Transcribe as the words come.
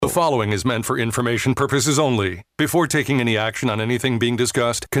following is meant for information purposes only. Before taking any action on anything being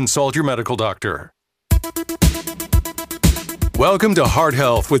discussed, consult your medical doctor. Welcome to Heart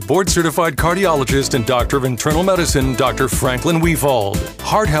Health with board-certified cardiologist and doctor of internal medicine, Dr. Franklin Weefald.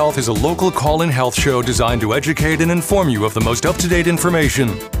 Heart Health is a local call-in health show designed to educate and inform you of the most up-to-date information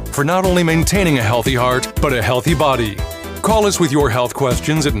for not only maintaining a healthy heart, but a healthy body. Call us with your health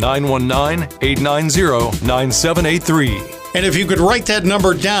questions at 919-890-9783. And if you could write that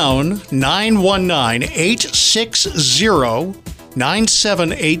number down,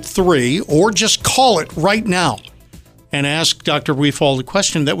 919-860-9783, or just call it right now and ask Dr. Weefald a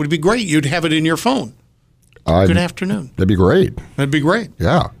question, that would be great. You'd have it in your phone. Good afternoon. That'd be great. That'd be great.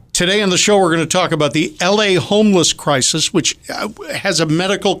 Yeah. Today on the show, we're going to talk about the L.A. homeless crisis, which has a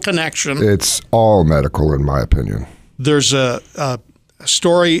medical connection. It's all medical, in my opinion. There's a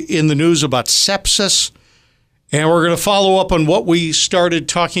story in the news about sepsis, and we're going to follow up on what we started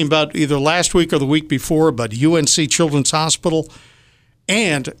talking about either last week or the week before about UNC Children's Hospital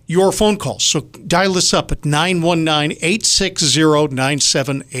and your phone calls. So dial us up at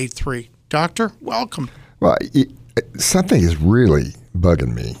 919-860-9783. Doctor, welcome. Well, something is really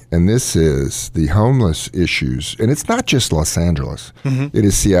bugging me, and this is the homeless issues. And it's not just Los Angeles. Mm-hmm. It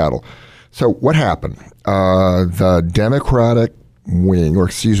is Seattle. So what happened? The Democratic wing,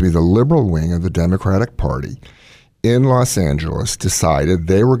 the liberal wing of the Democratic Party in Los Angeles decided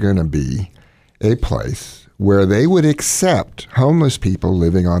they were going to be a place where they would accept homeless people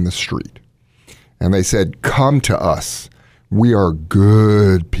living on the street. And they said, come to us. We are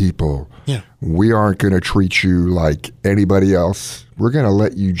good people. Yeah. We aren't going to treat you like anybody else. We're going to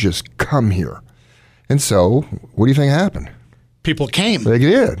let you just come here. And so, what do you think happened? People came. They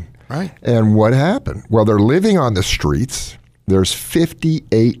did. Right. And what happened? Well, they're living on the streets. There's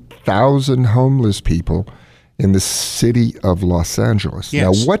 58,000 homeless people in the city of Los Angeles. Yes.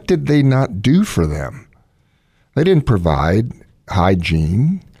 Now, what did they not do for them? They didn't provide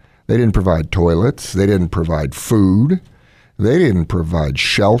hygiene. They didn't provide toilets. They didn't provide food. They didn't provide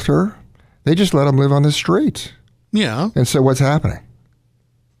shelter. They just let them live on the streets. Yeah. And so what's happening?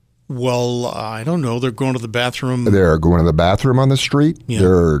 Well, I don't know. They're going to the bathroom. They're going to the bathroom on the street. Yeah.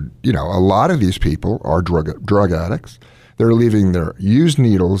 They're, a lot of these people are drug addicts. They're leaving their used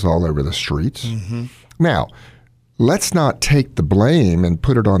needles all over the streets. Mm-hmm. Now, let's not take the blame and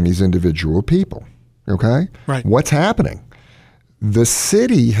put it on these individual people. Okay? Right. What's happening? The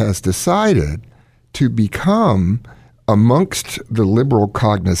city has decided to become, amongst the liberal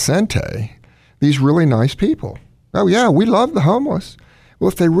cognoscente, these really nice people. Oh, yeah, we love the homeless. Well,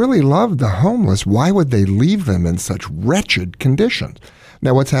 if they really love the homeless, why would they leave them in such wretched conditions?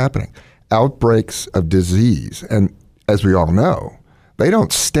 Now, what's happening? Outbreaks of disease. And as we all know, they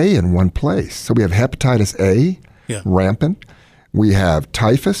don't stay in one place. So we have hepatitis A, rampant. We have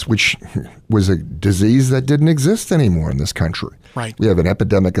typhus, which was a disease that didn't exist anymore in this country. Right. We have an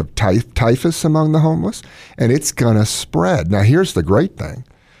epidemic of typhus among the homeless, and it's going to spread. Now, here's the great thing.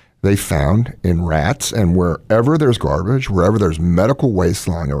 They found in rats, and wherever there's garbage, wherever there's medical waste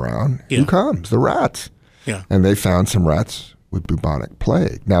lying around, who comes? The rats. Yeah. And they found some rats with bubonic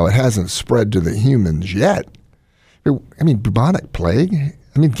plague. Now, it hasn't spread to the humans yet. I mean, bubonic plague?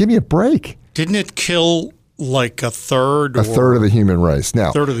 I mean, give me a break. Didn't it kill like a third of the human race.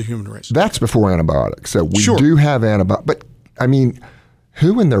 Now, that's before antibiotics. So we do have antibiotics. But, I mean,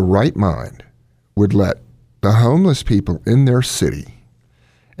 who in their right mind would let the homeless people in their city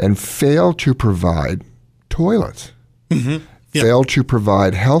and fail to provide toilets, fail to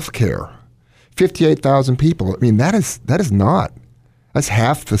provide health care? 58,000 people. I mean, that is not. That's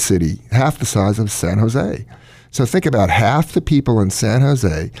half the city, half the size of San Jose. So think about half the people in San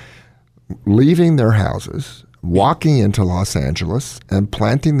Jose leaving their houses, walking into Los Angeles, and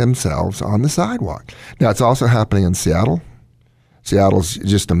planting themselves on the sidewalk. Now, it's also happening in Seattle. Seattle's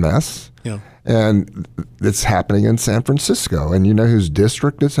just a mess. Yeah. And it's happening in San Francisco. And you know whose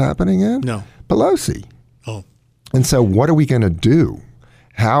district it's happening in? No. Pelosi. Oh. And so what are we going to do?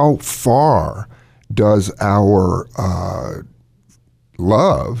 How far does our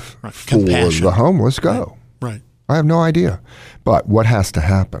love for the homeless go? Right. I have no idea. But what has to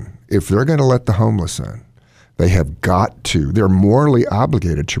happen? If they're going to let the homeless in, they're morally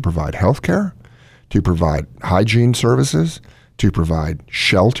obligated to provide health care, to provide hygiene services, to provide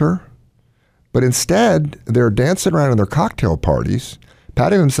shelter. But instead, they're dancing around in their cocktail parties,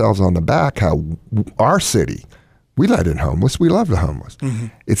 patting themselves on the back, how our city, we let in homeless, we love the homeless. Mm-hmm.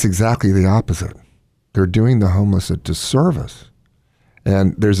 It's exactly the opposite. They're doing the homeless a disservice.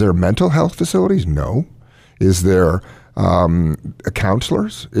 And there's there mental health facilities? No. Is there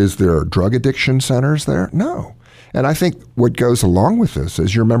counselors? Is there drug addiction centers there? No. And I think what goes along with this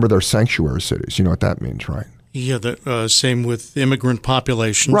is, you remember they're sanctuary cities. You know what that means, right? Yeah, the same with immigrant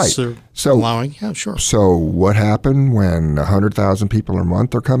populations. Right. They're So allowing, yeah, sure. So what happened when 100,000 people a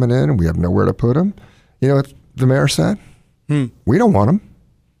month are coming in and we have nowhere to put them? You know what the mayor said? We don't want them.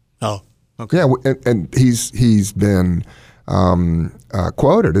 Oh, okay. Yeah, and he's been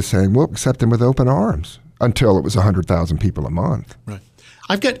quoted as saying, we'll accept them with open arms until it was 100,000 people a month. Right.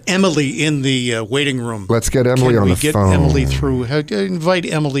 I've got Emily in the waiting room. Let's get Emily on the phone. Can we get Emily through? Invite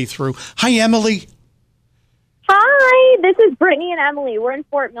Emily through. Hi, Emily. Hi, this is Brittany and Emily. We're in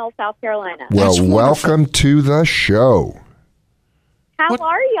Fort Mill, South Carolina. Well, welcome to the show. How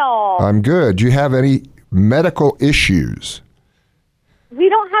are y'all? I'm good. Do you have any medical issues? We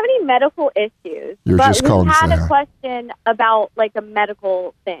don't have any medical issues. You're just calling to say we had hi. a question about like a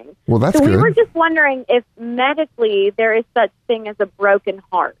medical thing. Well, that's so good. we were just wondering if medically there is such thing as a broken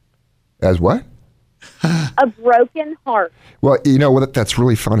heart. As what? A broken heart. Well, you know what? That's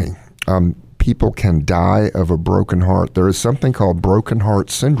really funny. People can die of a broken heart. There is something called broken heart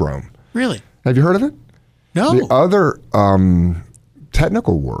syndrome. Really? Have you heard of it? No. The other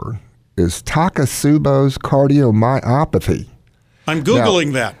technical word is Takotsubo's cardiomyopathy. I'm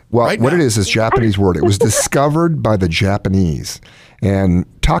Googling that. Well, right what now. it is Japanese word. It was discovered by the Japanese. And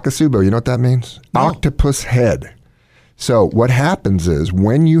Takotsubo, you know what that means? No. Octopus head. So what happens is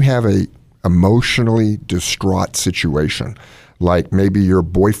when you have a emotionally distraught situation, like maybe your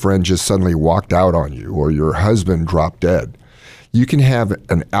boyfriend just suddenly walked out on you or your husband dropped dead, you can have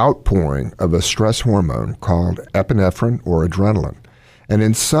an outpouring of a stress hormone called epinephrine or adrenaline. And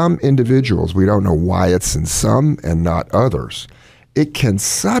in some individuals, we don't know why it's in some and not others, it can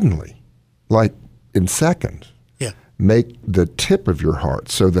suddenly, like in seconds, make the tip of your heart,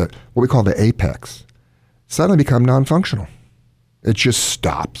 so that what we call the apex, suddenly become non-functional. It just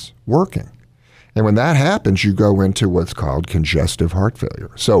stops working. And when that happens, you go into what's called congestive heart failure.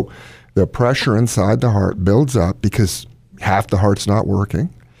 So the pressure inside the heart builds up because half the heart's not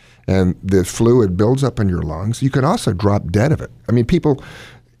working, and the fluid builds up in your lungs. You can also drop dead of it. I mean, people,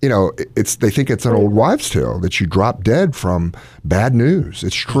 you know, they think it's an old wives' tale that you drop dead from bad news.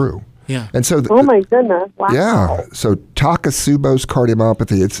 It's true. Yeah. And so, Oh my goodness! Wow. yeah. So Takotsubo's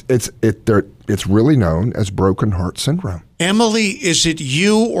cardiomyopathy, it's really known as broken heart syndrome. Emily, is it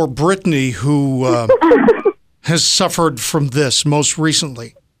you or Brittany who has suffered from this most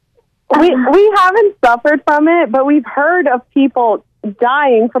recently? We haven't suffered from it, but we've heard of people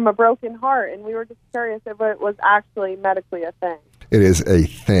dying from a broken heart, and we were just curious if it was actually medically a thing. It is a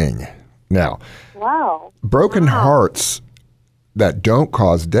thing. Now, Wow. broken hearts that don't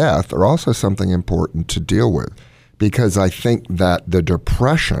cause death are also something important to deal with, because I think that the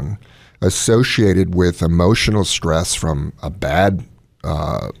depression associated with emotional stress from a bad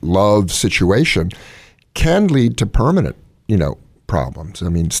love situation can lead to permanent, problems. I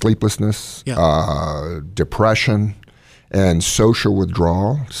mean, sleeplessness, depression, and social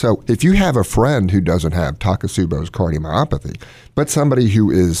withdrawal. So if you have a friend who doesn't have Takotsubo's cardiomyopathy, but somebody who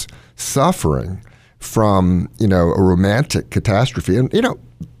is suffering from, a romantic catastrophe, and,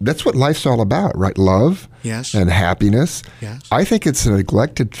 that's what life's all about, right? Love and happiness. Yes. I think it's a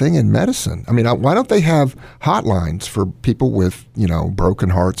neglected thing in medicine. I mean, why don't they have hotlines for people with, broken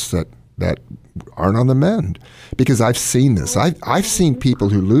hearts that aren't on the mend? Because I've seen this. I've seen people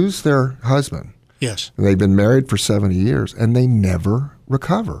who lose their husband. Yes. They've been married for 70 years, and they never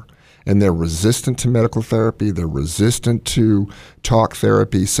recover. And they're resistant to medical therapy. They're resistant to talk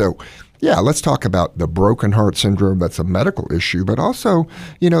therapy. So, yeah, let's talk about the broken heart syndrome. That's a medical issue, but also,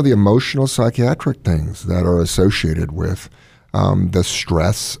 the emotional psychiatric things that are associated with the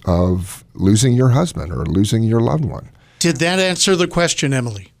stress of losing your husband or losing your loved one. Did that answer the question,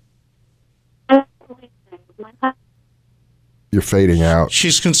 Emily? You're fading out.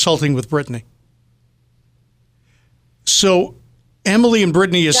 She's consulting with Brittany. So, Emily and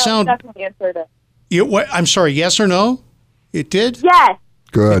Brittany, you sound... definitely answered it. I'm sorry, yes or no? It did? Yes.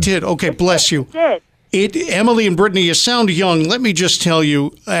 Good. It did. Okay, bless you. It did. Emily and Brittany, you sound young. Let me just tell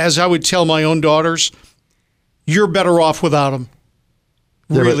you, as I would tell my own daughters, you're better off without them.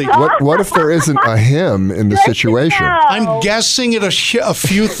 Yeah, really. What if there isn't a him in the situation? I'm guessing at a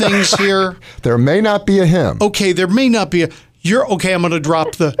few things here. There may not be a him. Okay, there may not be a... I'm going to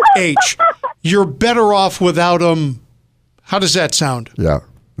drop the H. You're better off without them. How does that sound? Yeah,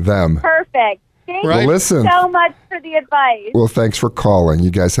 them. Perfect. Thank Right. you Well, listen. so much for the advice. Well, thanks for calling.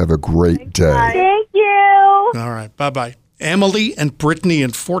 You guys have a great day. Thank you. All right, bye-bye. Emily and Brittany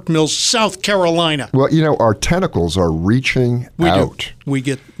in Fort Mill, South Carolina. Well, our tentacles are reaching out. We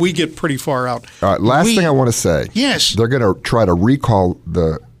get pretty far out. Last thing I want to say. Yes. They're going to try to recall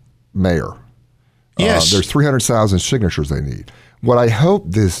the mayor Yes. There's 300,000 signatures they need. What I hope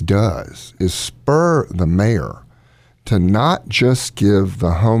this does is spur the mayor to not just give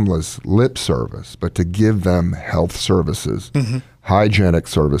the homeless lip service, but to give them health services, hygienic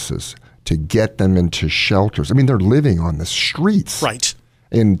services, to get them into shelters. I mean, they're living on the streets. Right.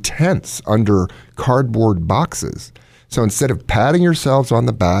 In tents under cardboard boxes. So instead of patting yourselves on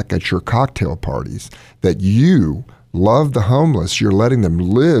the back at your cocktail parties that you love the homeless, you're letting them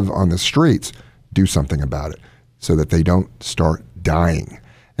live on the streets, do something about it so that they don't start dying.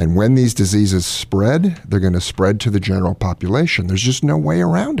 And when these diseases spread, they're going to spread to the general population. There's just no way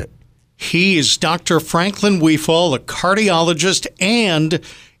around it. He is Dr. Franklin Wefald, a cardiologist and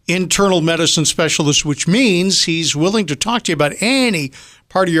internal medicine specialist, which means he's willing to talk to you about any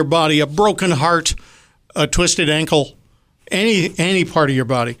part of your body, a broken heart, a twisted ankle, any part of your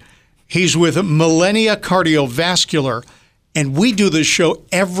body. He's with Millennia Cardiovascular, and we do this show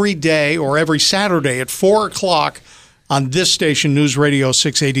every day or every Saturday at 4 o'clock on this station, News Radio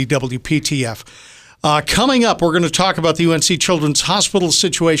 680 WPTF. Coming up, we're going to talk about the UNC Children's Hospital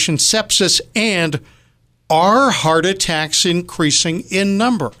situation, sepsis, and are heart attacks increasing in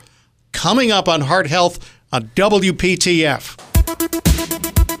number? Coming up on Heart Health on WPTF.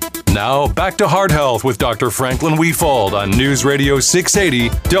 Now, back to Heart Health with Dr. Franklin Wefald on News Radio 680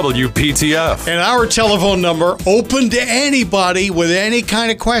 WPTF. And our telephone number, open to anybody with any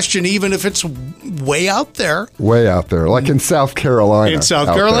kind of question, even if it's way out there. Way out there, like in South Carolina. In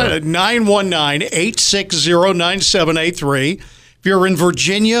South Carolina, 919-860-9783. If you're in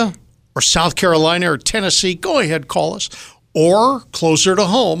Virginia or South Carolina or Tennessee, go ahead, call us. Or closer to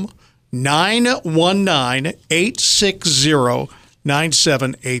home,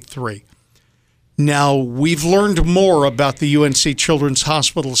 919-860-9783. Now, we've learned more about the UNC Children's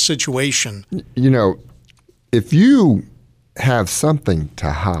Hospital situation. You know, if you have something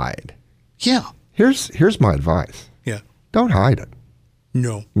to hide, here's my advice. Yeah. Don't hide it.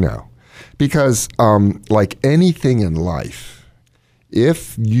 No. Because like anything in life,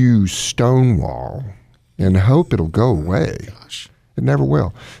 if you stonewall and hope it'll go away, it never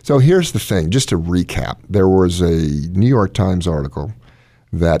will. So here's the thing, just to recap. There was a New York Times article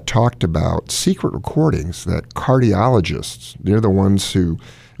that talked about secret recordings that cardiologists, they're the ones who,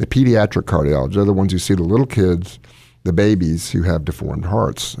 the pediatric cardiologists, they're the ones who see the little kids, the babies who have deformed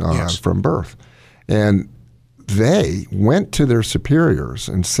hearts from birth. And they went to their superiors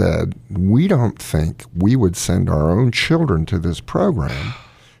and said, we don't think we would send our own children to this program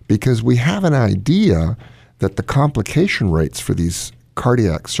because we have an idea that the complication rates for these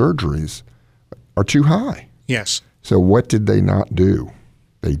cardiac surgeries are too high. Yes. So what did they not do?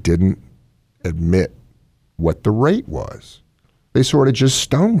 They didn't admit what the rate was. They sort of just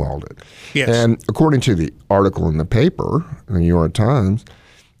stonewalled it. Yes. And according to the article in the paper, in the New York Times,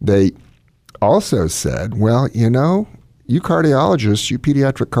 they also said, well, you know, you cardiologists, you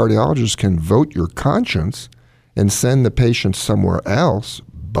pediatric cardiologists can vote your conscience and send the patient somewhere else,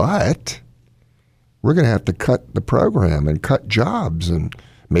 but we're going to have to cut the program and cut jobs and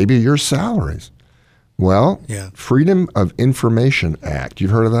maybe your salaries. Well, Freedom of Information Act. You've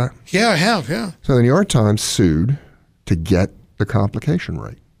heard of that? Yeah, I have, yeah. So the New York Times sued to get the complication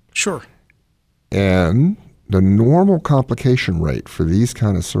rate. Sure. And the normal complication rate for these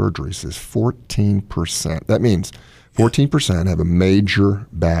kind of surgeries is 14%. That means 14% have a major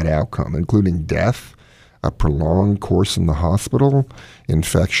bad outcome, including death, a prolonged course in the hospital,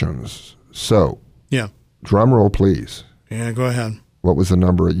 infections. So, drum roll, please. Yeah, go ahead. What was the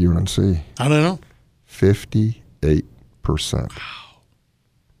number at UNC? I don't know. 58%. Wow.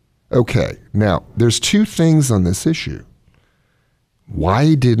 Okay, now, there's two things on this issue.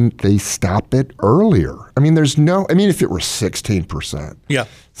 Why didn't they stop it earlier? I mean, if it were 16%,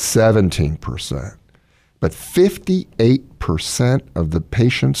 17%, but 58% of the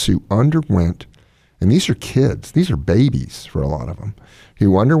patients who underwent, and these are kids, these are babies for a lot of them,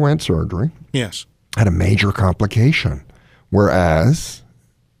 who underwent surgery, had a major complication, whereas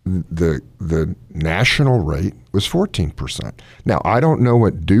the national rate was 14%. Now, I don't know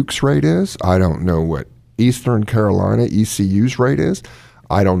what Duke's rate is. I don't know what Eastern Carolina, ECU's rate is.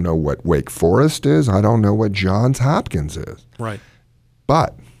 I don't know what Wake Forest is. I don't know what Johns Hopkins is. Right.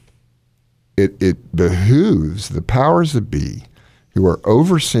 But it behooves the powers that be who are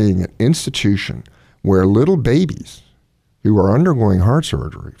overseeing an institution where little babies who are undergoing heart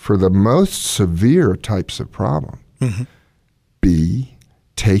surgery for the most severe types of problem be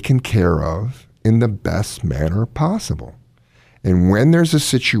taken care of in the best manner possible. And when there's a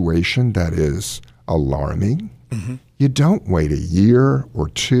situation that is alarming, you don't wait a year or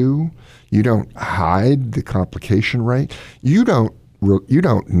two. You don't hide the complication rate. You don't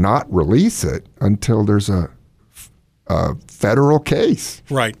not release it until there's a federal case.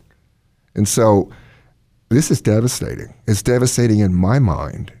 Right. And so this is devastating. It's devastating in my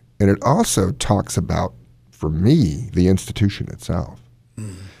mind. And it also talks about, for me, the institution itself.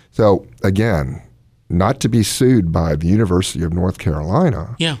 Mm. So again, not to be sued by the University of North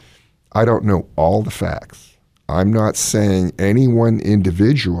Carolina. Yeah. I don't know all the facts. I'm not saying any one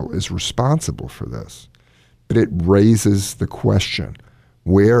individual is responsible for this, but it raises the question,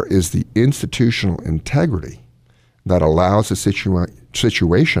 where is the institutional integrity that allows a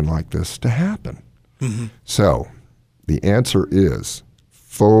situation like this to happen? Mm-hmm. So the answer is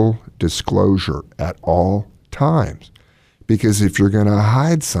full disclosure at all times. Because if you're going to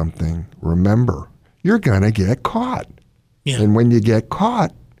hide something, remember, you're going to get caught. Yeah. And when you get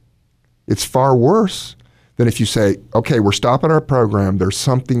caught, it's far worse than if you say, okay, we're stopping our program. There's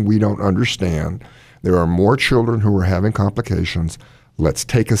something we don't understand. There are more children who are having complications. Let's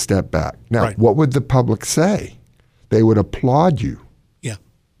take a step back. Now, right. What would the public say? They would applaud you. Yeah.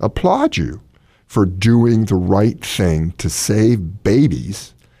 Applaud you for doing the right thing to save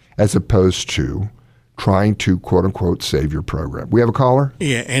babies as opposed to trying to, quote unquote, save your program. We have a caller?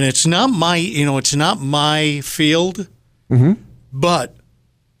 Yeah, and it's not my field, mm-hmm. but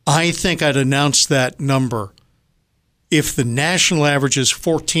I think I'd announce that number. If the national average is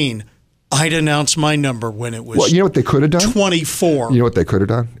 14, I'd announce my number when it was. Well, you know what they could have done? 24. You know what they could have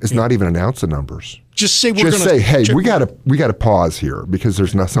done? Is not even announce the numbers. Just say hey, we got to pause here because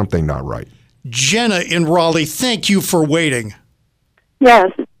there's something not right. Jenna in Raleigh, thank you for waiting.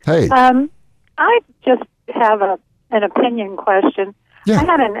 Yes. Hey. I just have an opinion question. Yeah. I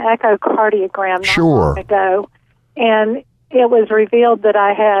had an echocardiogram not long ago, and it was revealed that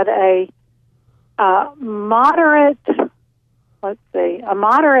I had a moderate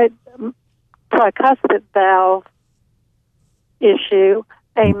tricuspid valve issue.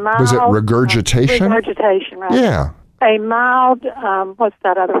 Was it regurgitation? Regurgitation, right. Yeah. A mild, what's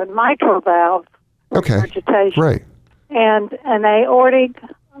that other one? Mitral valve regurgitation. Right. And an aortic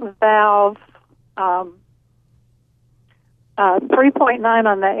valve, 3.9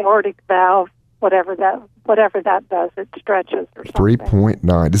 on the aortic valve, whatever that does, it stretches or something.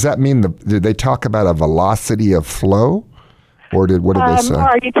 3.9. Does that mean did they talk about a velocity of flow, or what did they say?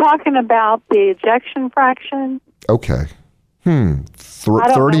 Are you talking about the ejection fraction? Okay. I don't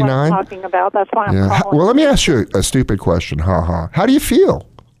 39. know what I'm talking about. That's why I'm calling. Well, let me ask you a stupid question. How do you feel?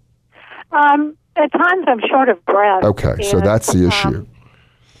 At times I'm short of breath. Okay, so that's the issue.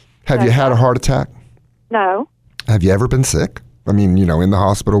 Have you had a heart attack? No. Have you ever been sick? I mean, in the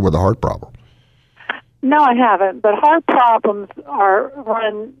hospital with a heart problem. No, I haven't. But heart problems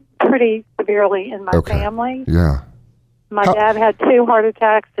run pretty severely in my family. Yeah. My dad had 2 heart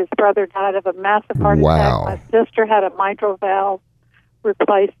attacks. His brother died of a massive heart attack. My sister had a mitral valve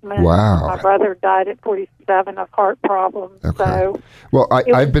replacement. Wow. My brother died at 47 of heart problems. Okay. So well,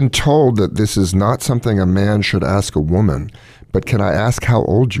 I've been told that this is not something a man should ask a woman, but can I ask how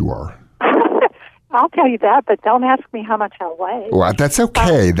old you are? I'll tell you that, but don't ask me how much I weigh. Well, that's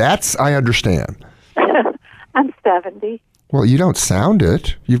okay. I understand. I'm 70. Well, you don't sound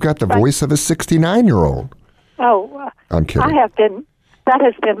it. You've got the voice of a 69-year-old. Oh, I'm kidding. That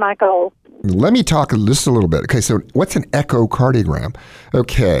has been my goal. Let me talk just a little bit. Okay, so what's an echocardiogram?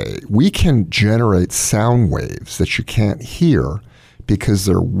 Okay, we can generate sound waves that you can't hear because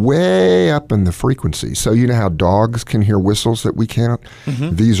they're way up in the frequency. So you know how dogs can hear whistles that we can't?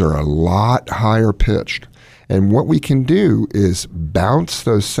 Mm-hmm. These are a lot higher pitched. And what we can do is bounce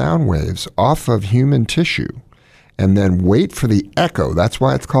those sound waves off of human tissue and then wait for the echo. That's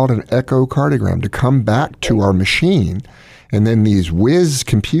why it's called an echocardiogram, to come back to our machine. And then these whiz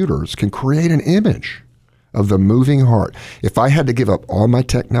computers can create an image of the moving heart. If I had to give up all my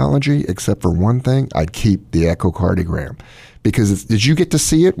technology except for one thing, I'd keep the echocardiogram. Because did you get to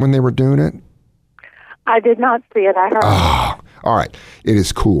see it when they were doing it? I did not see it. I heard. All right. It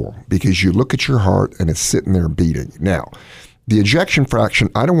is cool because you look at your heart and it's sitting there beating. Now, the ejection fraction,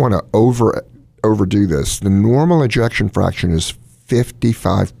 I don't want to overdo this. The normal ejection fraction is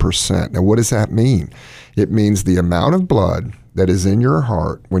 55%. Now, what does that mean? It means the amount of blood that is in your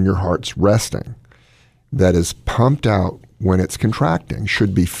heart when your heart's resting that is pumped out when it's contracting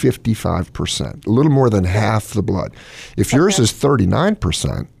should be 55%, a little more than half the blood. If yours is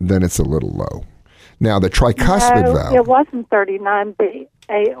 39%, then it's a little low. Now, the tricuspid valve. It wasn't 39. The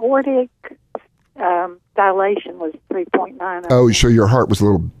aortic dilation was 3.9. Oh, so your heart was a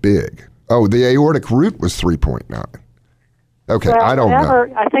little big. Oh, the aortic root was 3.9. Okay, well, I don't know.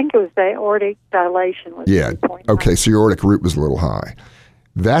 I think it was the aortic dilation was 3.9. Okay, so your aortic root was a little high.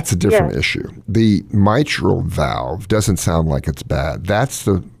 That's a different issue. The mitral valve doesn't sound like it's bad. That's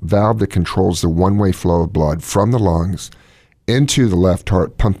the valve that controls the one-way flow of blood from the lungs into the left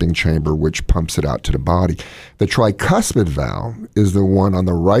heart pumping chamber, which pumps it out to the body. The tricuspid valve is the one on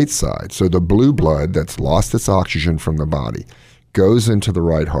the right side. So the blue blood that's lost its oxygen from the body goes into the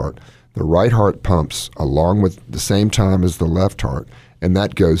right heart. The right heart pumps along with the same time as the left heart, and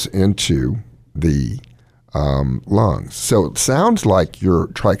that goes into the lungs. So it sounds like your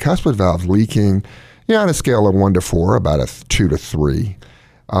tricuspid valve leaking, on a scale of 1 to 4, about a 2 to 3.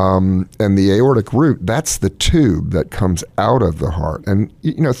 And the aortic root, that's the tube that comes out of the heart. And,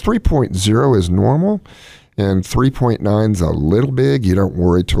 3.0 is normal, and 3.9 is a little big. You don't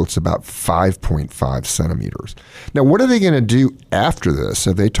worry till it's about 5.5 centimeters. Now, what are they going to do after this?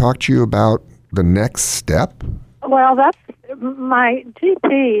 Have they talked to you about the next step? Well, that's my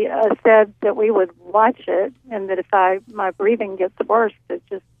GP said that we would watch it, and that if my breathing gets worse, to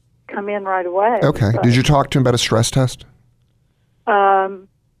just come in right away. Okay. But, did you talk to him about a stress test?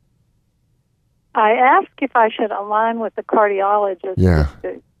 I asked if I should align with the cardiologist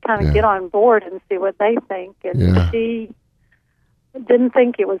to kind of get on board and see what they think, and she didn't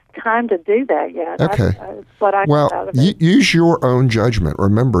think it was time to do that yet. Okay. That's what I got out of it. Use your own judgment.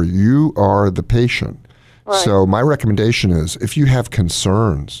 Remember, you are the patient. Right. So my recommendation is, if you have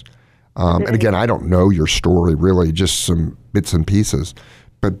concerns, and again, I don't know your story really, just some bits and pieces,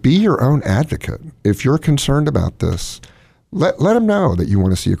 but be your own advocate. If you're concerned about this, let him know that you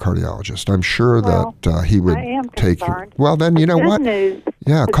want to see a cardiologist. I'm sure that he would take you. Well, then you know what? News.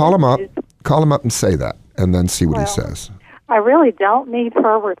 Yeah, call him up. Call him up and say that, and then see what he says. I really don't need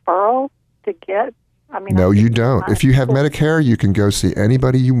her referral to get. No, you don't. If you have Medicare, you can go see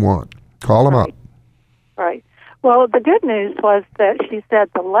anybody you want. Call him up. Right. Well, the good news was that she said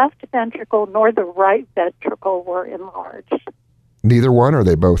the left ventricle nor the right ventricle were enlarged. Neither one, or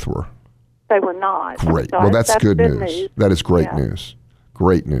they both were? They were not. Great. Well, that's good news. That is great news.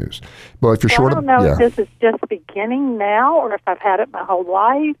 Great news. Well, if you're short of... I don't know if this is just beginning now or if I've had it my whole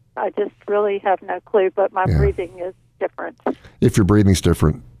life. I just really have no clue, but my breathing is different. If your breathing's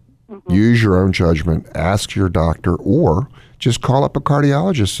different, use your own judgment, ask your doctor, or just call up a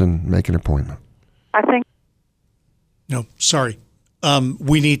cardiologist and make an appointment. I think... No, sorry.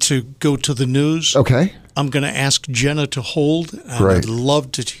 We need to go to the news. Okay. I'm going to ask Jenna to hold. And I'd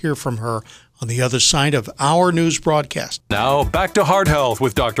love to hear from her on the other side of our news broadcast. Now, back to Heart Health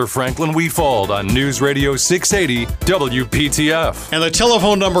with Dr. Franklin Weefald on News Radio 680 WPTF. And the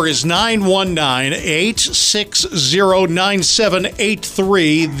telephone number is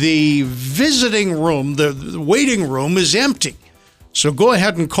 919-860-9783. The visiting room, the waiting room is empty. So go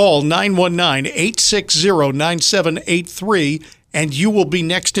ahead and call 919-860-9783, and you will be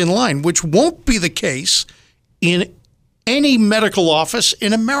next in line, which won't be the case in any medical office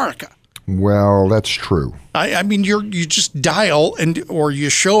in America. Well, that's true. I mean, you just dial or you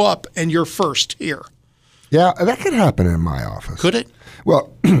show up and you're first here. Yeah, that could happen in my office. Could it?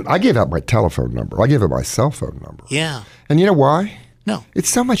 Well, I gave out my telephone number. I gave out my cell phone number. Yeah. And you know why? No. It's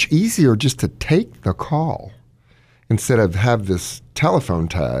so much easier just to take the call instead of have this telephone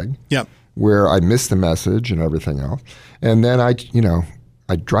tag where I miss the message and everything else. And then I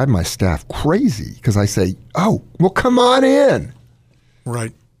drive my staff crazy because I say, oh, well, come on in.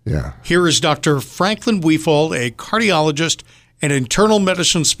 Right. Yeah. Here is Dr. Franklin Weefald, a cardiologist and internal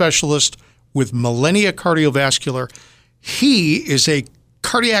medicine specialist with Millennia Cardiovascular. He is a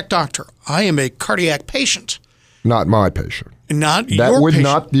cardiac doctor. I am a cardiac patient. Not my patient. Not that your would patient.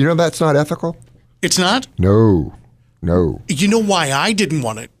 Not. You know that's not ethical. It's not? No. You know why I didn't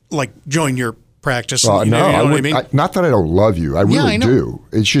want to join your practice? No, I mean? Not that I don't love you. I really do.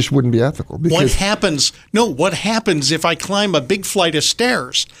 It just wouldn't be ethical. What happens if I climb a big flight of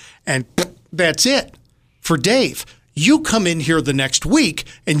stairs and that's it for Dave? You come in here the next week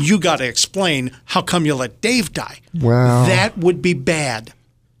and you got to explain how come you let Dave die. Well, that would be bad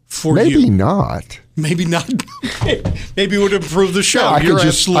for you. Maybe not. Maybe it would improve the show. Yeah, I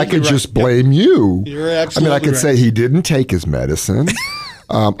could just blame you. You're absolutely I could say he didn't take his medicine.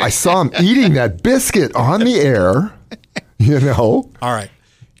 I saw him eating that biscuit on the air, All right.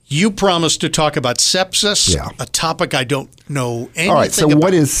 You promised to talk about sepsis, a topic I don't know anything about. All right, so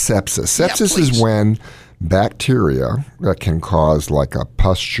what is sepsis? Sepsis is when bacteria that can cause like a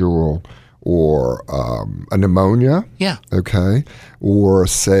pustule or a pneumonia, okay, or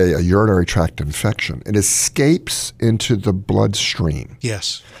say a urinary tract infection. It escapes into the bloodstream.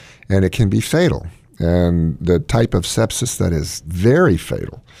 Yes. And it can be fatal. And the type of sepsis that is very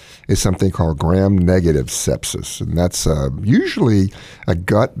fatal is something called gram-negative sepsis. And that's usually a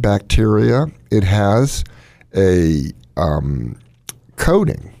gut bacteria. It has a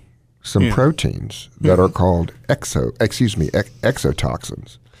coating some proteins that are called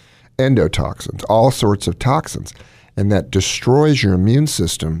exotoxins, endotoxins, all sorts of toxins, and that destroys your immune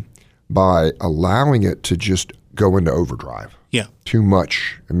system by allowing it to just go into overdrive. Yeah. Too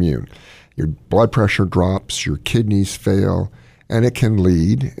much immune. Your blood pressure drops, your kidneys fail, and it can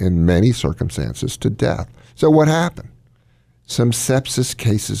lead, in many circumstances, to death. So what happened? Some sepsis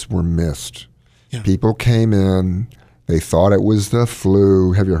cases were missed. Yeah. People came in, they thought it was the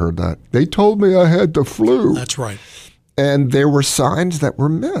flu. Have you heard that? They told me I had the flu. That's right. And there were signs that were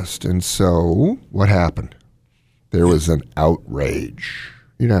missed. And so what happened? There was an outrage.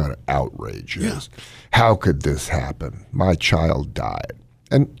 You know what an outrage is. How could this happen? My child died.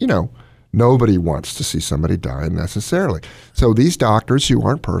 And, nobody wants to see somebody die necessarily. So these doctors who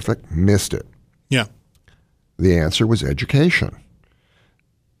aren't perfect missed it. Yeah. The answer was education.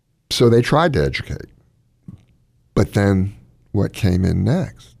 So they tried to educate. But then what came in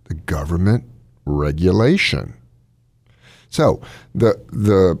next? The government regulation. So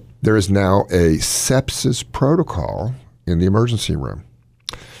there is now a sepsis protocol in the emergency room.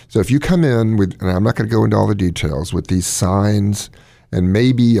 So if you come in with, and I'm not going to go into all the details, with these signs and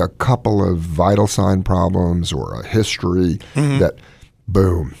maybe a couple of vital sign problems or a history, that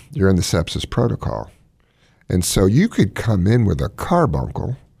boom, you're in the sepsis protocol. And so you could come in with a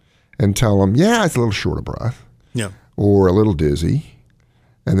carbuncle and tell them, yeah, it's a little short of breath, or a little dizzy,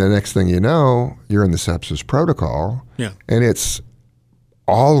 and the next thing you know, you're in the sepsis protocol, and it's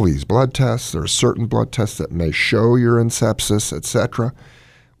all these blood tests. There are certain blood tests that may show you're in sepsis, etc.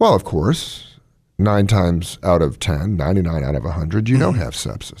 Well, of course, 9 times out of 10, 99 out of 100, you don't have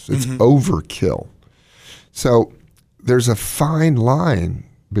sepsis. It's overkill. So there's a fine line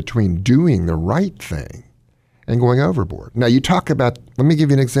between doing the right thing and going overboard. Now, you talk about, let me give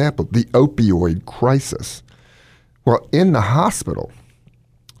you an example, the opioid crisis. Well, in the hospital,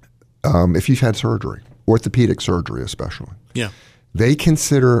 if you've had surgery, orthopedic surgery especially, they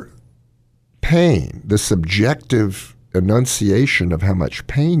consider pain, the subjective enunciation of how much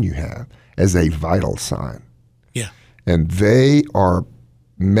pain you have, as a vital sign. Yeah. And they are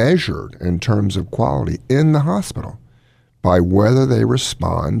measured in terms of quality in the hospital by whether they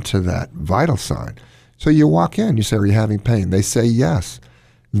respond to that vital sign. So you walk in, you say, are you having pain? They say yes.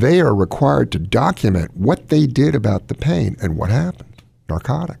 They are required to document what they did about the pain and what happened.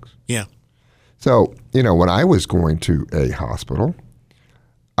 Narcotics. Yeah. So, when I was going to a hospital,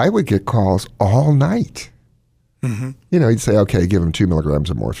 I would get calls all night. You'd say, okay, give them 2 milligrams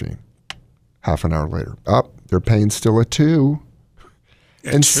of morphine. Half an hour later, their pain's still at 2.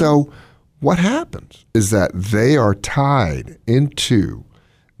 And so what happens is that they are tied into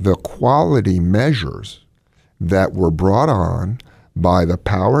the quality measures that were brought on by the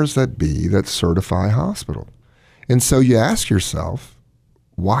powers that be that certify hospitals. And so you ask yourself,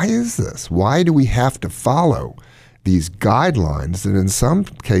 why is this? Why do we have to follow these guidelines that in some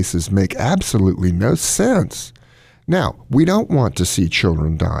cases make absolutely no sense? Now, we don't want to see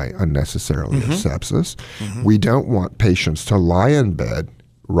children die unnecessarily of sepsis. We don't want patients to lie in bed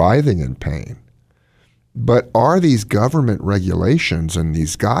writhing in pain. But are these government regulations and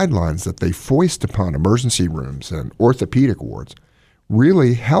these guidelines that they foist upon emergency rooms and orthopedic wards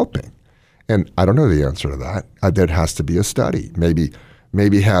really helping? And I don't know the answer to that. There has to be a study.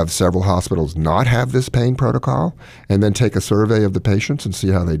 Maybe have several hospitals not have this pain protocol and then take a survey of the patients and see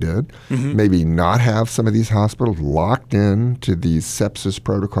how they did. Maybe not have some of these hospitals locked in to these sepsis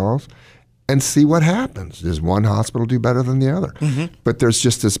protocols and see what happens. Does one hospital do better than the other? But there's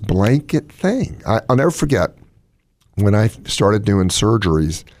just this blanket thing. I'll never forget when I started doing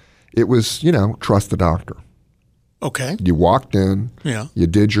surgeries, it was, trust the doctor. Okay. You walked in, you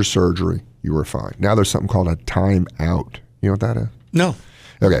did your surgery, you were fine. Now there's something called a timeout. You know what that is? No.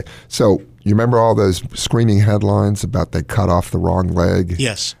 Okay. So you remember all those screaming headlines about they cut off the wrong leg?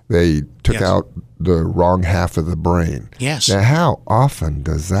 Yes. They took out the wrong half of the brain. Yes. Now, how often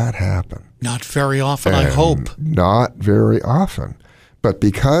does that happen? Not very often, I hope. Not very often. But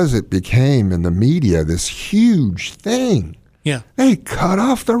because it became in the media this huge thing, they cut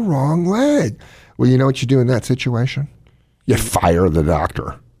off the wrong leg. Well, you know what you do in that situation? You fire the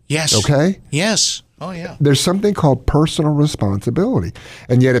doctor. Yes. Okay? Yes. Oh, yeah. There's something called personal responsibility,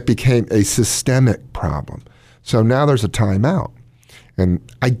 and yet it became a systemic problem. So now there's a timeout. And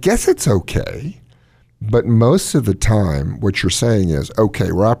I guess it's okay, but most of the time what you're saying is,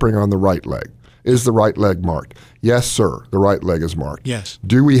 okay, we're operating on the right leg. Is the right leg marked? Yes, sir, the right leg is marked. Yes.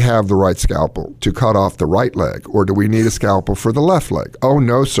 Do we have the right scalpel to cut off the right leg, or do we need a scalpel for the left leg? Oh,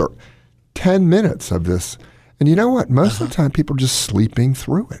 no, sir. 10 minutes of this. And you know what? Most of the time people are just sleeping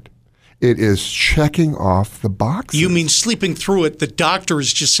through it. It is checking off the boxes. You mean sleeping through it? The doctor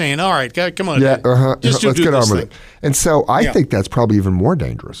is just saying, "All right, come on, yeah, just let's get on with it." And so I Yeah. think that's probably even more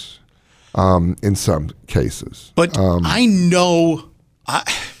dangerous in some cases. But I know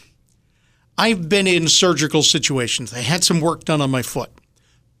I've been in surgical situations. I had some work done on my foot.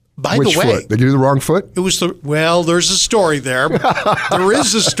 By Which the way, foot? Did you do the wrong foot? it was there's a story there. There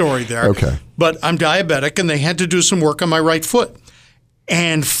is a story there. Okay. But I'm diabetic, and they had to do some work on my right foot.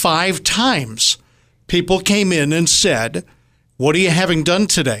 And 5 times people came in and said, "What are you having done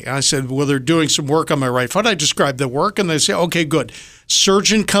today?" I said, "Well, they're doing some work on my right foot." I described the work, and they say, "Okay, good."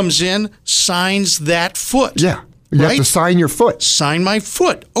 Surgeon comes in, signs that foot. Yeah. You have to sign your foot. Sign my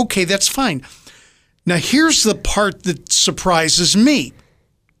foot. Okay, that's fine. Now, here's the part that surprises me.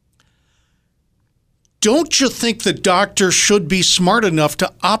 Don't you think the doctor should be smart enough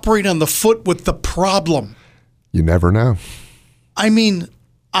to operate on the foot with the problem? You never know. I mean,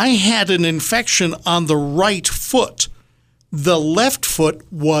 I had an infection on the right foot. The left foot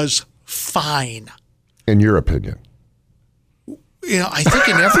was fine. In your opinion? I think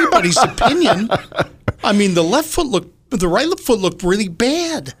in everybody's opinion. I mean, the right foot looked really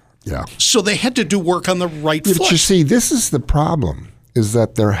bad. Yeah. So they had to do work on the right foot. But you see, this is the problem, is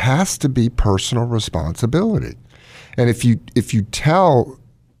that there has to be personal responsibility. And if you tell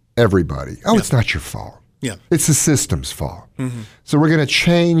everybody, it's not your fault. Yeah. It's the system's fault. Mm-hmm. So we're going to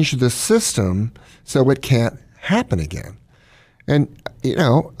change the system so it can't happen again. And,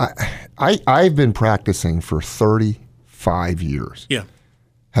 I've been practicing for 35 years. Yeah.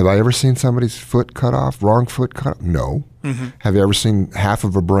 Have I ever seen somebody's foot cut off, wrong foot cut off? No. Mm-hmm. Have you ever seen half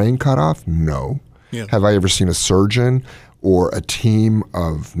of a brain cut off? No. Yeah. Have I ever seen a surgeon or a team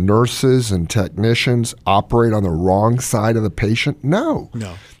of nurses and technicians operate on the wrong side of the patient? No.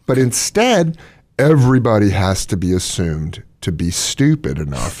 No. But instead, everybody has to be assumed to be stupid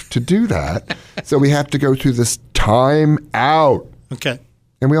enough to do that. So we have to go through this time out. Okay.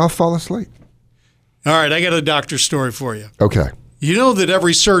 And we all fall asleep. All right, I got a doctor story for you. Okay. You know that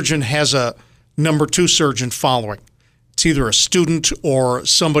every surgeon has a number 2 surgeon following. It's either a student or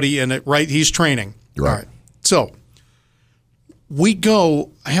somebody in it, right? He's training. Right. All right. So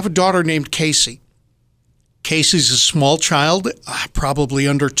I have a daughter named Casey. Casey's a small child, probably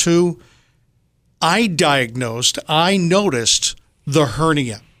under 2. I noticed the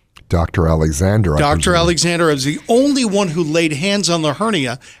hernia. Dr. Alexander. Dr. Alexander is the only one who laid hands on the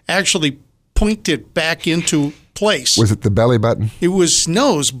hernia, actually pointed it back into place. Was it the belly button? It was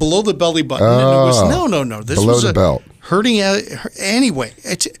below the belly button. Oh, and it was no. This below was the belt. Hernia. Anyway,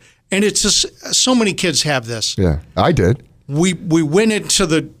 it's just so many kids have this. Yeah, I did. We went in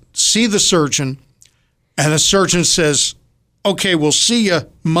to see the surgeon, and the surgeon says, "Okay, we'll see you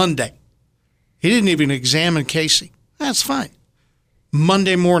Monday." He didn't even examine Casey. That's fine.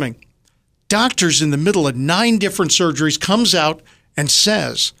 Monday morning, doctor's in the middle of 9 different surgeries, comes out and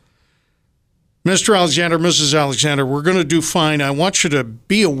says, "Mr. Alexander, Mrs. Alexander, we're going to do fine. I want you to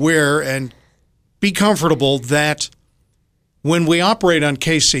be aware and be comfortable that when we operate on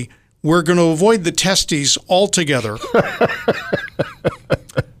Casey, we're going to avoid the testes altogether."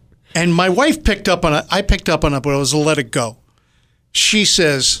 And my wife picked up on it. I picked up on it, but I was to let it go. She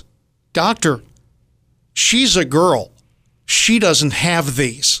says, "Doctor, she's a girl. She doesn't have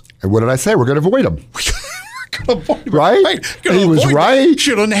these." And what did I say? We're going to avoid them. Right? He was right.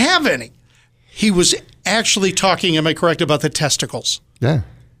 She doesn't have any. He was actually talking, am I correct, about the testicles? Yeah.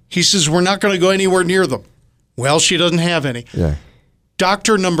 He says, "We're not going to go anywhere near them." Well, she doesn't have any. Yeah.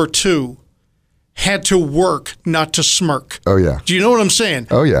 Doctor number 2 had to work not to smirk. Oh, yeah. Do you know what I'm saying?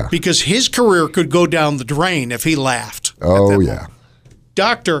 Oh, yeah. Because his career could go down the drain if he laughed. Oh, yeah.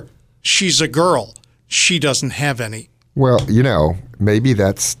 Doctor, she's a girl. She doesn't have any. Well, maybe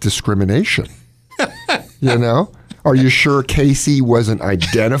that's discrimination. Are you sure Casey wasn't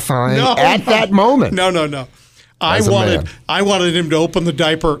identifying at that moment? No. I wanted him to open the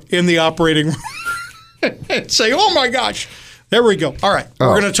diaper in the operating room and say, "Oh my gosh." There we go. All right.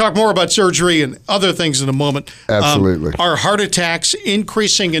 We're going to talk more about surgery and other things in a moment. Absolutely. Our heart attacks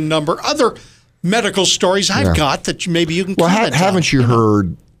increasing in number. Other medical stories I've got that maybe you can comment on. Haven't you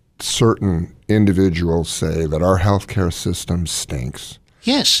heard certain individuals say that our healthcare system stinks?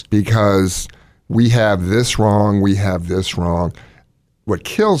 Yes. Because we have this wrong, we have this wrong. What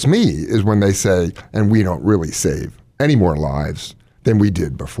kills me is when they say, and we don't really save any more lives than we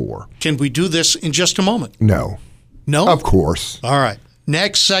did before. Can we do this in just a moment? No. No? Of course. All right.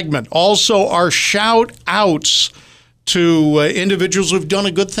 Next segment. Also, our shout-outs to individuals who've done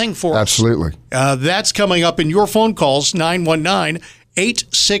a good thing for us. Absolutely. That's coming up in your phone calls, 919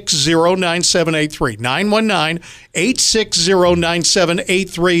 860-9783.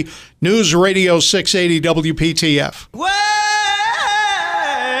 919-860-9783. News Radio 680 WPTF. Well,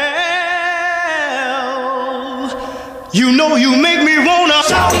 you know you make me wanna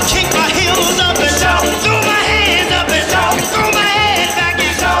shout, kick my heels up and shout, throw my hands up and shout, throw my head back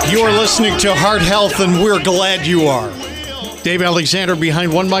and shout. You are listening to Heart Health, and we're glad you are. Dave Alexander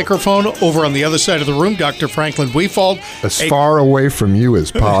behind one microphone. Over on the other side of the room, Dr. Franklin Wefald. As far away from you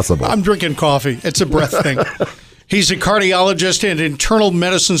as possible. I'm drinking coffee. It's a breath thing. He's a cardiologist and internal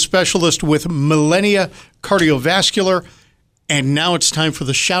medicine specialist with Millennia Cardiovascular. And now it's time for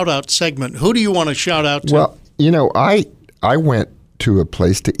the shout-out segment. Who do you want to shout out to? Well, you know, I went to a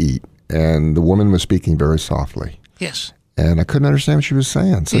place to eat, and the woman was speaking very softly. Yes. And I couldn't understand what she was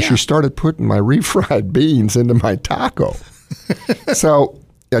saying. So she started putting my refried beans into my taco. So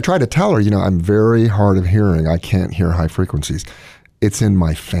I tried to tell her, you know, I'm very hard of hearing. I can't hear high frequencies. It's in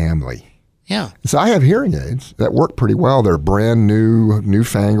my family. Yeah. So I have hearing aids that work pretty well. They're brand new,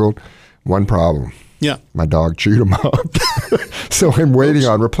 newfangled. One problem. Yeah. My dog chewed them up. So I'm waiting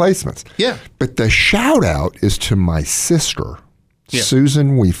on replacements. Yeah. But the shout out is to my sister,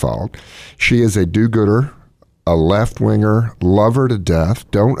 Susan Wefald. She is a do-gooder, a left-winger, love her to death,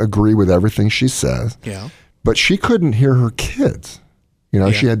 don't agree with everything she says. Yeah. But she couldn't hear her kids. You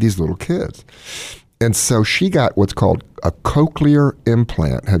know, she had these little kids. And so she got what's called a cochlear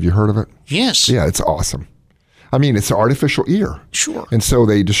implant. Have you heard of it? Yes. Yeah, it's awesome. I mean, it's an artificial ear. Sure. And so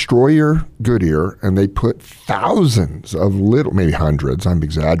they destroy your good ear, and they put thousands of little, maybe hundreds, I'm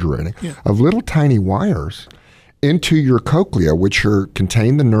exaggerating, of little tiny wires into your cochlea, which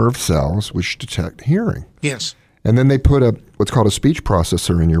contain the nerve cells which detect hearing. Yes. And then they put what's called a speech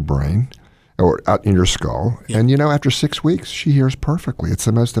processor in your brain, or out in your skull. Yeah. And, you know, after 6 weeks, she hears perfectly. It's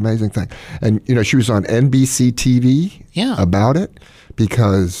the most amazing thing. And, you know, she was on NBC TV about it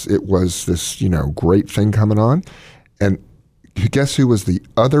because it was this, you know, great thing coming on. And guess who was the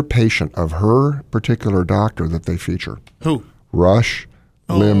other patient of her particular doctor that they feature? Who? Rush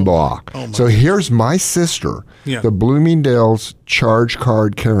Limbaugh. Oh, so here's my sister, the Bloomingdale's charge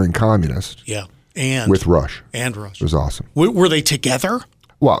card carrying communist. Yeah. And with Rush. And Rush. It was awesome. Were they together?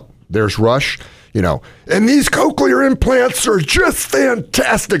 Well, there's Rush, you know, and these cochlear implants are just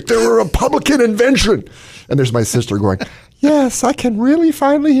fantastic. They're a Republican invention. And there's my sister going, yes, I can really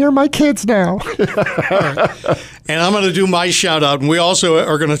finally hear my kids now. And I'm going to do my shout out. And we also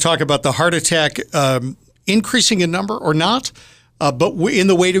are going to talk about the heart attack increasing in number or not. But in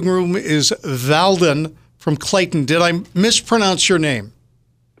the waiting room is Valden from Clayton. Did I mispronounce your name?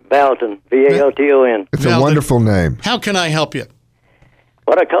 Valton, V-A-L-T-O-N. It's a wonderful name. How can I help you?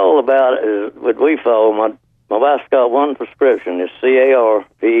 What I call about is with Wefald, my wife's got one prescription. It's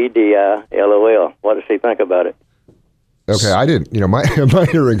C-A-R-V-E-D-I-L-O-L. What does she think about it? Okay, I didn't. You know, my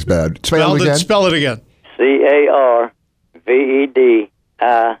hearing's bad. Spell it again. Spell it again.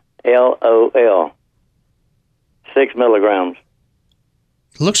 C-A-R-V-E-D-I-L-O-L. 6 milligrams.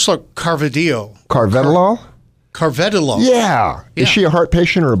 Looks like Carvedilol. Carvedilol? Carvedilol. Yeah. Is she a heart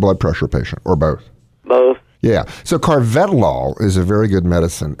patient or a blood pressure patient, or both? Both. Yeah. So Carvedilol is a very good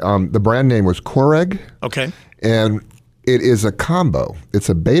medicine. The brand name was Coreg. Okay. And it is a combo. It's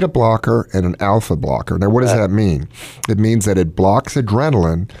a beta blocker and an alpha blocker. Now, what does that mean? It means that it blocks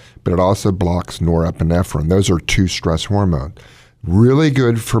adrenaline, but it also blocks norepinephrine. Those are 2 stress hormones. Really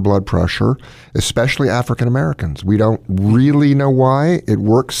good for blood pressure, especially African Americans. We don't really know why it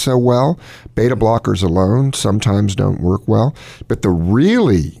works so well. Beta blockers alone sometimes don't work well. But the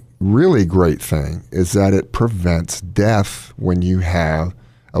really great thing is that it prevents death when you have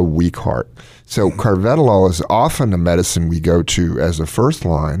a weak heart. So Carvedilol is often a medicine we go to as a first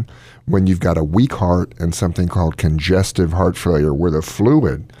line when you've got a weak heart and something called congestive heart failure, where the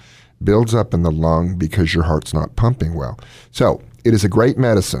fluid builds up in the lung because your heart's not pumping well. So it is a great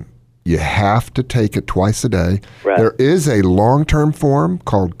medicine. You have to take it twice a day. Right. There is a long-term form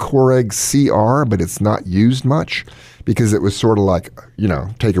called Coreg CR, but it's not used much because it was sort of like, you know,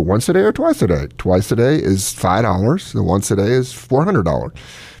 take it once a day or twice a day. Twice a day is $5. The once a day is $400.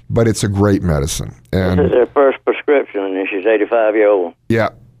 But it's a great medicine. And this is her first prescription, and she's 85-year-old. Yeah.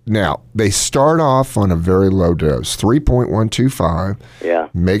 Now, they start off on a very low dose, 3.125. Yeah.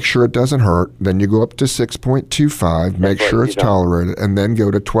 Make sure it doesn't hurt. Then you go up to 6.25, make sure it's tolerated, and then go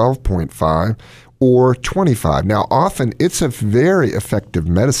to 12.5 or 25. Now, often it's a very effective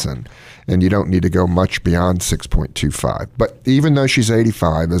medicine, and you don't need to go much beyond 6.25. But even though she's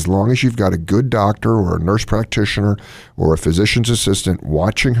 85, as long as you've got a good doctor or a nurse practitioner or a physician's assistant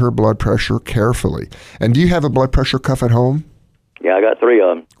watching her blood pressure carefully. And do you have a blood pressure cuff at home? Yeah, I got 3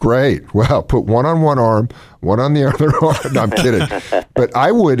 of them. Great. Well, put one on one arm, one on the other arm. No, I'm kidding. But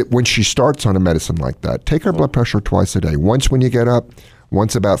I would, when she starts on a medicine like that, take her blood pressure twice a day. Once when you get up,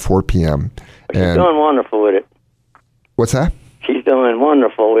 once about 4 p.m. She's doing wonderful with it. What's that? She's doing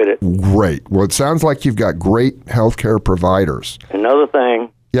wonderful with it. Great. Well, it sounds like you've got great healthcare providers. Another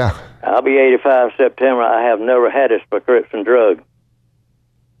thing. Yeah. I'll be 85 September. I have never had this prescription drug.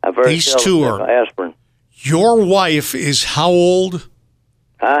 These two are aspirin. Your wife is how old?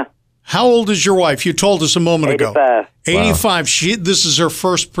 Huh? How old is your wife? You told us a moment 85. ago. 85. Wow. This is her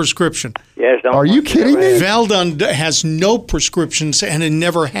first prescription. Yes. Are you kidding me? Valdon has no prescriptions, and it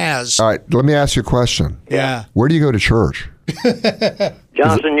never has. All right. Let me ask you a question. Yeah. Where do you go to church?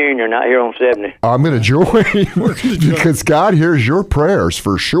 Johnson Union, out here on 70. I'm going to join because God hears your prayers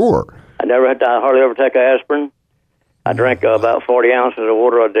for sure. I hardly ever take aspirin. I drink about 40 ounces of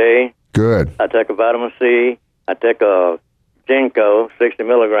water a day. Good. I take a vitamin C. I take a ginkgo, 60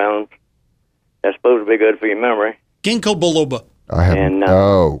 milligrams. That's supposed to be good for your memory. Ginkgo biloba. I have.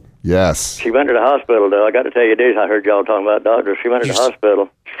 Oh, yes. She went to the hospital, though. I got to tell you this. I heard y'all talking about doctors. She went to the hospital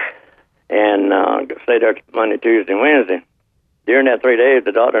and stayed there Monday, Tuesday, and Wednesday. During that 3 days,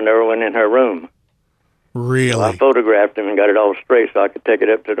 the doctor never went in her room. Really? So I photographed him and got it all straight so I could take it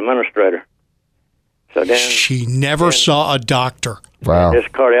up to the administrator. So then she never saw a doctor. Wow. This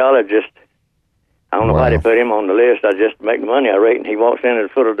cardiologist, I don't know why they put him on the list. I just make the money I rate, and he walks in at the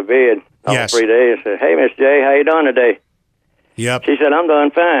foot of the bed all 3 days and says, "Hey, Miss J, how you doing today?" Yep. She said, "I'm doing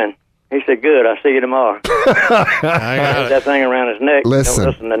fine." He said, "Good, I'll see you tomorrow." I got that thing around his neck. Listen.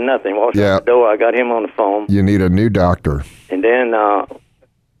 Don't listen to nothing. Walks out the door. I got him on the phone. You need a new doctor. And then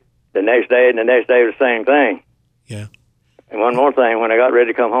the next day the same thing. Yeah. And one more thing, when I got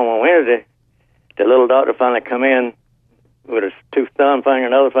ready to come home on Wednesday, the little doctor finally come in with a thumb finger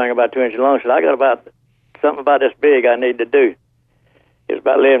and another finger about 2 inches long. She said, "I got something about this big I need to do." It's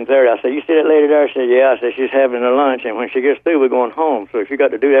about 11:30. I said, "You see that lady there?" I said, "Yeah." I said, "She's having a lunch, and when she gets through, we're going home. So if you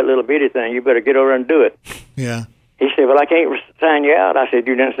got to do that little bitty thing, you better get over and do it." Yeah. He said, "Well, I can't sign you out." I said,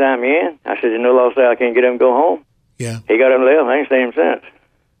 "You didn't sign me in." I said, "You know, law say I can't get him to go home." Yeah. He got him left. I ain't seen him since.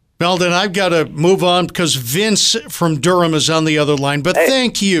 Well, then I've got to move on because Vince from Durham is on the other line. But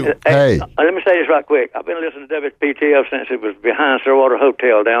thank you. Hey. Let me say this right quick. I've been listening to WPTF since it was behind Sirwater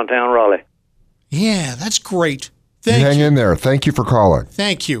Hotel, downtown Raleigh. Yeah, that's great. Hang in there. Thank you for calling.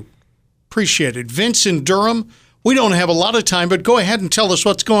 Thank you. Appreciate it. Vince in Durham, we don't have a lot of time, but go ahead and tell us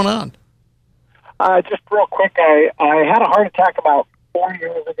what's going on. Just real quick, I had a heart attack about 4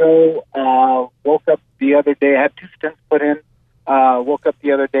 years ago. Woke up the other day. I had 2 stents put in. Woke up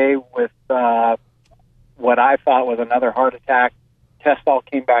the other day with what I thought was another heart attack. Test all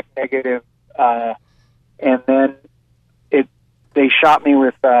came back negative. And then they shot me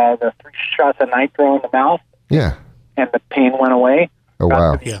with the 3 shots of nitro in the mouth. Yeah. And the pain went away. Oh,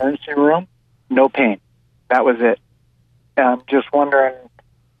 wow. Got to the emergency room. No pain. That was it. I'm just wondering,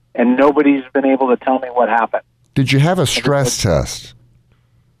 and nobody's been able to tell me what happened. Did you have a stress test?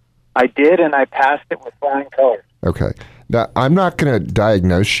 I did, and I passed it with flying colors. Okay. Now, I'm not going to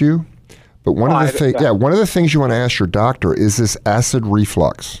diagnose you, but one of the things you want to ask your doctor is this acid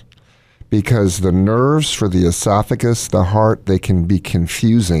reflux, because the nerves for the esophagus, the heart, they can be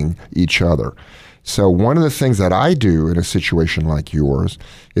confusing each other. So one of the things that I do in a situation like yours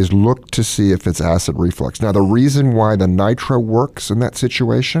is look to see if it's acid reflux. Now, the reason why the nitro works in that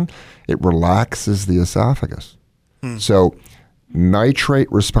situation, it relaxes the esophagus. So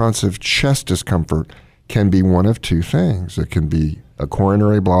nitrate responsive chest discomfort can be one of 2 things. It can be a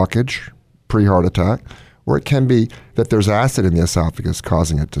coronary blockage, pre-heart attack, or it can be that there's acid in the esophagus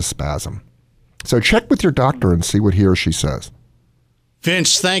causing it to spasm. So check with your doctor and see what he or she says.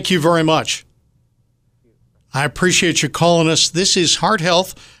 Vince, thank you very much. I appreciate you calling us. This is Heart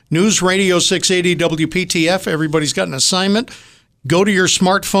Health, News Radio 680 WPTF. Everybody's got an assignment. Go to your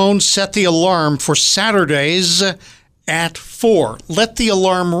smartphone, set the alarm for Saturdays at 4. Let the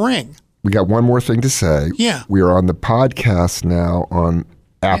alarm ring. We got one more thing to say. Yeah. We are on the podcast now on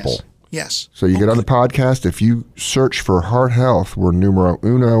Apple. Yes. So you get on the podcast. If you search for Heart Health, we're numero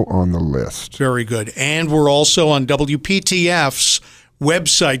uno on the list. Very good. And we're also on WPTF's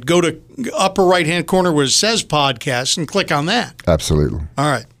website. Go to upper right-hand corner where it says podcast and click on that. Absolutely. All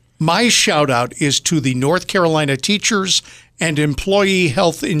right. My shout-out is to the North Carolina Teachers and Employee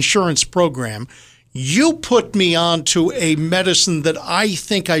Health Insurance Program. You put me on to a medicine that I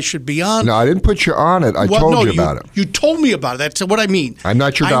think I should be on. No, I didn't put you on it. I told you about it. You told me about it. That's what I mean. I'm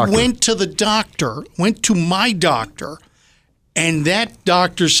not your doctor. I went to my doctor, and that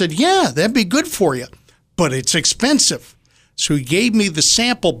doctor said, yeah, that'd be good for you, but it's expensive. So he gave me the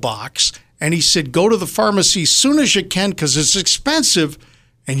sample box, and he said, go to the pharmacy as soon as you can because it's expensive,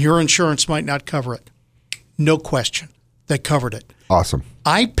 and your insurance might not cover it. No question. They covered it. Awesome.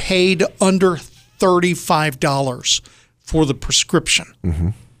 I paid under $35 for the prescription. Mm-hmm.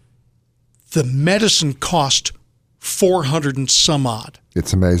 The medicine cost $400 and some odd.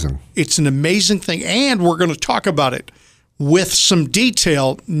 It's amazing. It's an amazing thing, and we're going to talk about it with some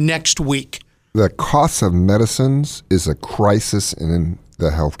detail next week. The cost of medicines is a crisis in the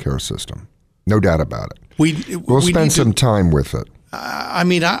healthcare system. No doubt about it. We'll spend some time with it. I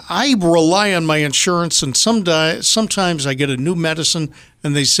mean, I rely on my insurance, and sometimes I get a new medicine,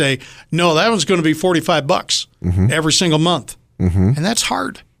 and they say, no, that one's going to be $45 every single month. And that's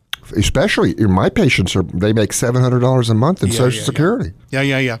hard. Especially, my patients, they make $700 a month in Social Security.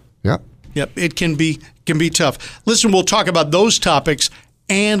 Yeah. Yep. It can be tough. Listen, we'll talk about those topics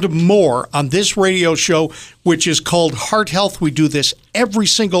and more on this radio show, which is called Heart Health. We do this every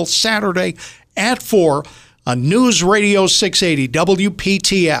single Saturday at 4 on News Radio 680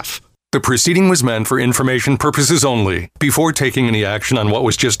 WPTF. The proceeding was meant for information purposes only. Before taking any action on what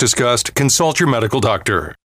was just discussed, consult your medical doctor.